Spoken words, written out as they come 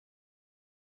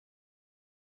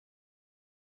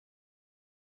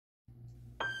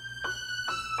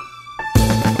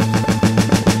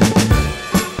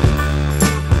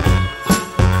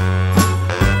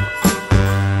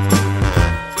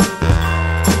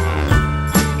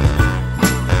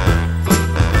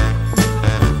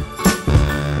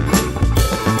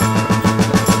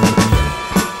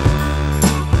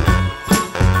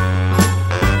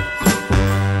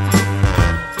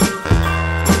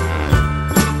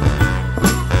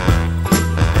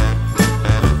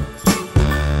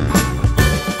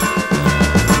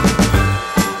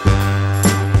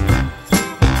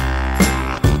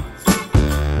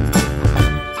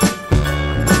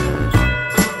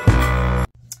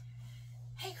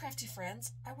crafty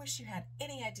friends, I wish you had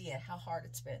any idea how hard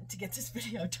it's been to get this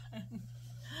video done.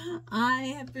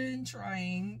 I have been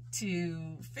trying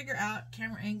to figure out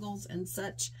camera angles and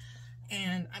such,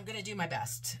 and I'm going to do my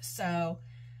best. So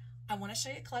I want to show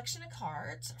you a collection of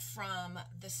cards from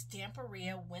the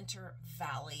Stamperia Winter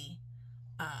Valley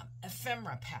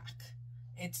ephemera pack.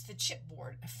 It's the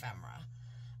chipboard ephemera.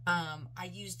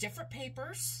 I use different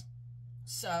papers,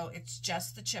 so it's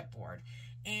just the chipboard.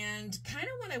 And kind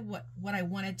of what I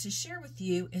wanted to share with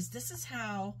you is this is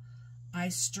how I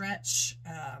stretch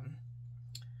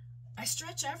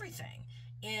everything.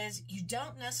 Is you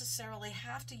don't necessarily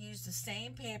have to use the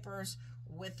same papers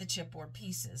with the chipboard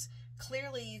pieces.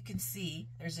 Clearly you can see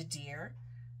there's a deer,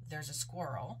 there's a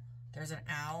squirrel, there's an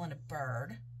owl and a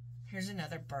bird. Here's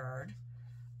another bird.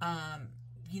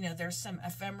 You know, there's some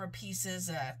ephemera pieces,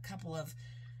 a couple of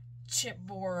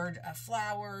chipboard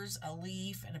flowers, a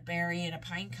leaf, and a berry, and a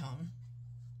pine cone.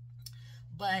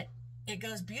 But it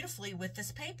goes beautifully with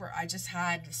this paper. I just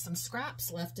had some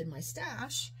scraps left in my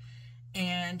stash.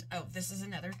 And, oh, this is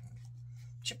another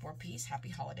chipboard piece, Happy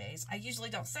Holidays. I usually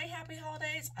don't say Happy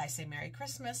Holidays. I say Merry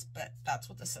Christmas, but that's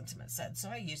what the sentiment said. So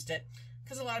I used it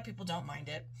because a lot of people don't mind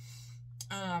it.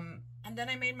 And then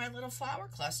I made my little flower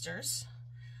clusters.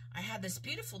 I had this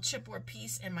beautiful chipboard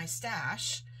piece in my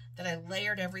stash that I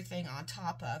layered everything on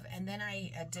top of. And then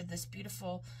I did this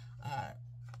beautiful,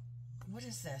 what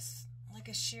is this? Like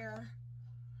a sheer,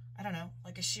 I don't know,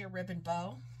 like a sheer ribbon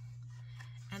bow.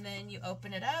 And then you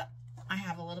open it up. I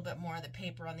have a little bit more of the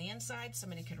paper on the inside.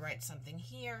 Somebody could write something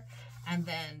here. And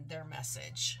then their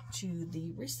message to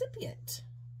the recipient.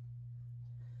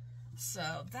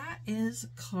 So that is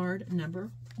card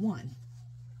number 1.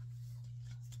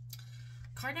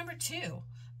 Card number 2.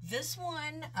 This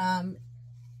one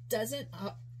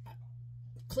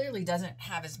clearly doesn't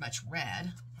have as much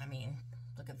red. I mean,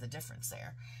 look at the difference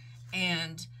there.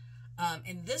 And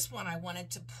in this one, I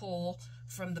wanted to pull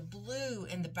from the blue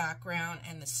in the background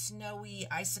and the snowy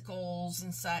icicles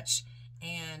and such,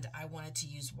 and I wanted to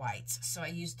use whites. So I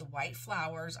used the white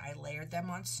flowers. I layered them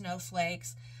on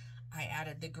snowflakes. I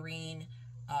added the green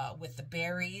with the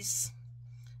berries,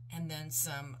 and then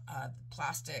some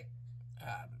plastic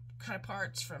cut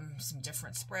parts from some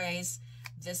different sprays.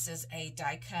 This is a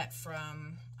die cut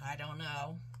from, I don't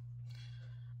know.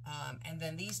 And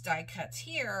then these die cuts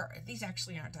here, these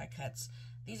actually aren't die cuts.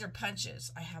 These are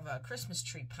punches. I have a Christmas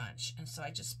tree punch, and so I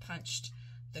just punched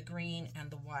the green and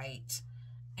the white.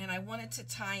 And I wanted to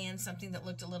tie in something that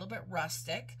looked a little bit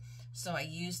rustic, so I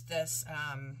used this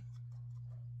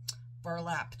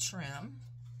burlap trim.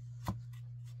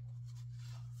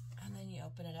 And then you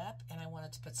open it up, and I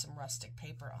wanted to put some rustic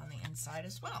paper on the inside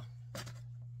as well.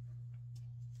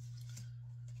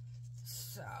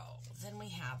 So then we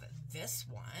have this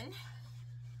one,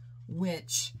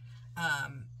 which,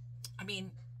 I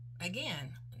mean,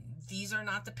 again, these are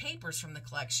not the papers from the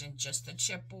collection, just the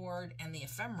chipboard and the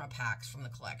ephemera packs from the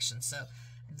collection. So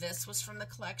this was from the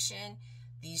collection,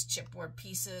 these chipboard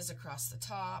pieces across the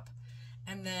top,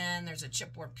 and then there's a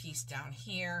chipboard piece down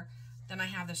here. Then I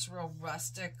have this real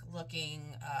rustic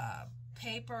looking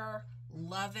paper.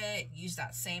 Love it. Use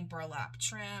that same burlap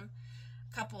trim.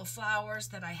 A couple of flowers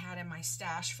that I had in my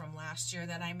stash from last year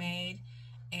that I made.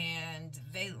 And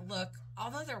they look,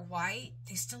 although they're white,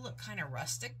 they still look kind of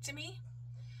rustic to me.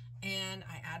 And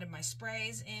I added my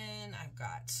sprays in. I've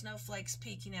got snowflakes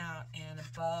peeking out and a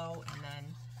bow, and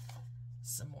then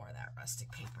some more of that rustic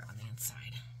paper on the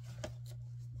inside.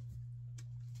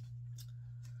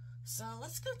 So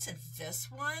let's go to this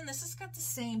one. This has got the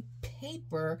same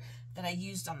paper that I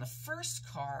used on the first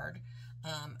card.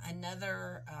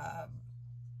 Another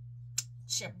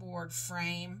chipboard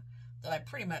frame that I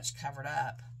pretty much covered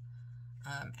up.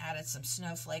 Added some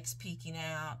snowflakes peeking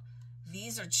out.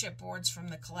 These are chipboards from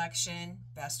the collection.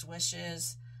 Best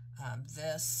wishes.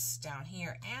 This down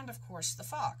here, and of course the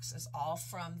fox is all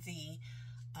from the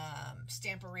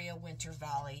Stamperia Winter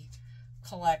Valley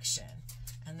collection.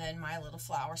 And then my little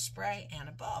flower spray and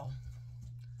a bow.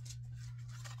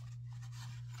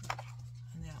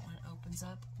 And that one opens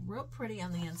up real pretty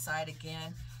on the inside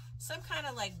again. Some kind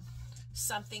of like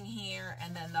something here,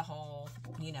 and then the whole,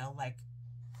 you know, like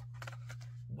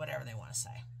whatever they want to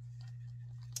say.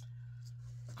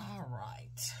 All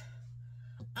right.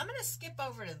 I'm going to skip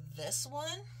over to this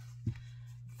one.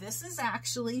 This is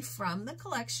actually from the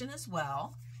collection as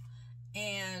well.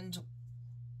 And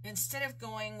instead of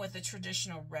going with the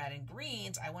traditional red and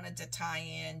greens, I wanted to tie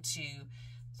into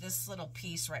this little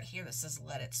piece right here that says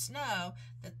 "Let It Snow,"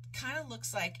 that kind of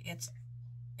looks like it's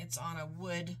on a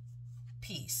wood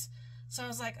piece. So I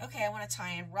was like, okay, I want to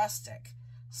tie in rustic.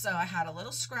 So I had a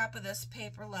little scrap of this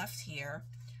paper left here.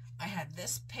 I had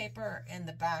this paper in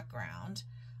the background.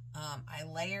 I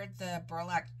layered the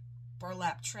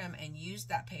burlap trim and used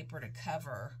that paper to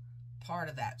cover part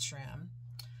of that trim.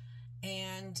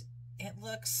 And it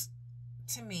looks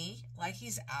to me like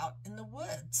he's out in the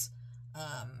woods.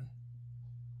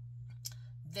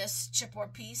 This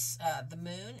chipboard piece, the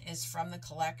moon, is from the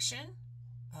collection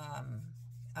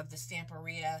of the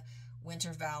Stamperia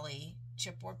Winter Valley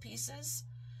chipboard pieces.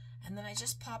 And then I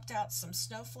just popped out some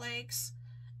snowflakes.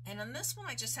 And on this one,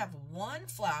 I just have one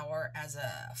flower as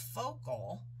a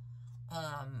focal.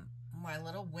 My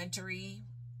little wintry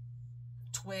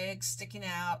twigs sticking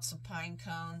out, some pine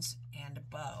cones, and a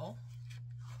bow.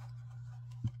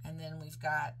 And then we've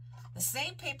got the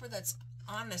same paper that's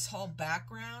on this whole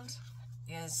background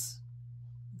is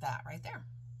that right there.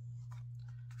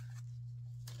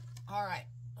 All right,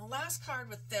 the last card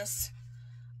with this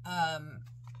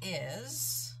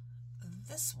is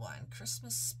this one,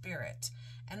 Christmas Spirit.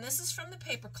 And this is from the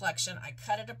paper collection. I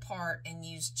cut it apart and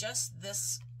used just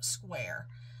this square.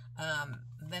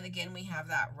 Then again, we have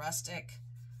that rustic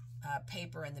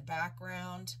paper in the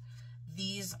background.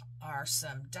 These are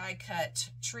some die-cut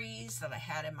trees that I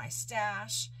had in my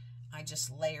stash. I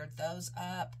just layered those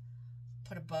up,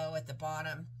 put a bow at the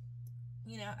bottom.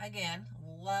 You know, again,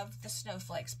 love the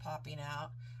snowflakes popping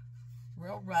out.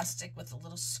 Real rustic with a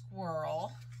little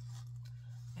squirrel.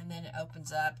 And then it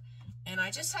opens up. And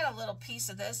I just had a little piece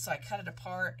of this, so I cut it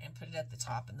apart and put it at the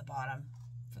top and the bottom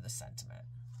for the sentiment.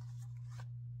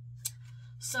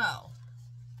 So,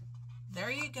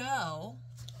 there you go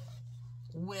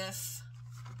with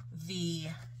the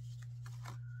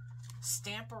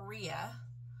Stamperia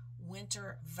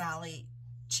Winter Valley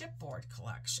chipboard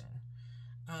collection.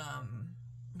 I'm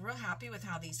real happy with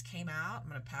how these came out. I'm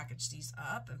going to package these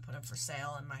up and put them for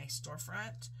sale in my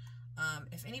storefront.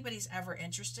 If anybody's ever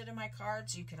interested in my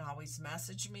cards, you can always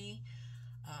message me.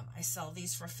 I sell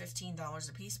these for $15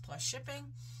 a piece plus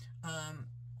shipping.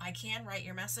 I can write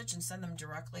your message and send them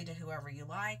directly to whoever you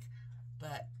like,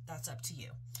 but that's up to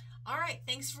you. All right,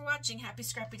 thanks for watching. Happy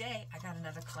scrappy day. I got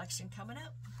another collection coming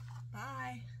up.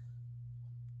 Bye.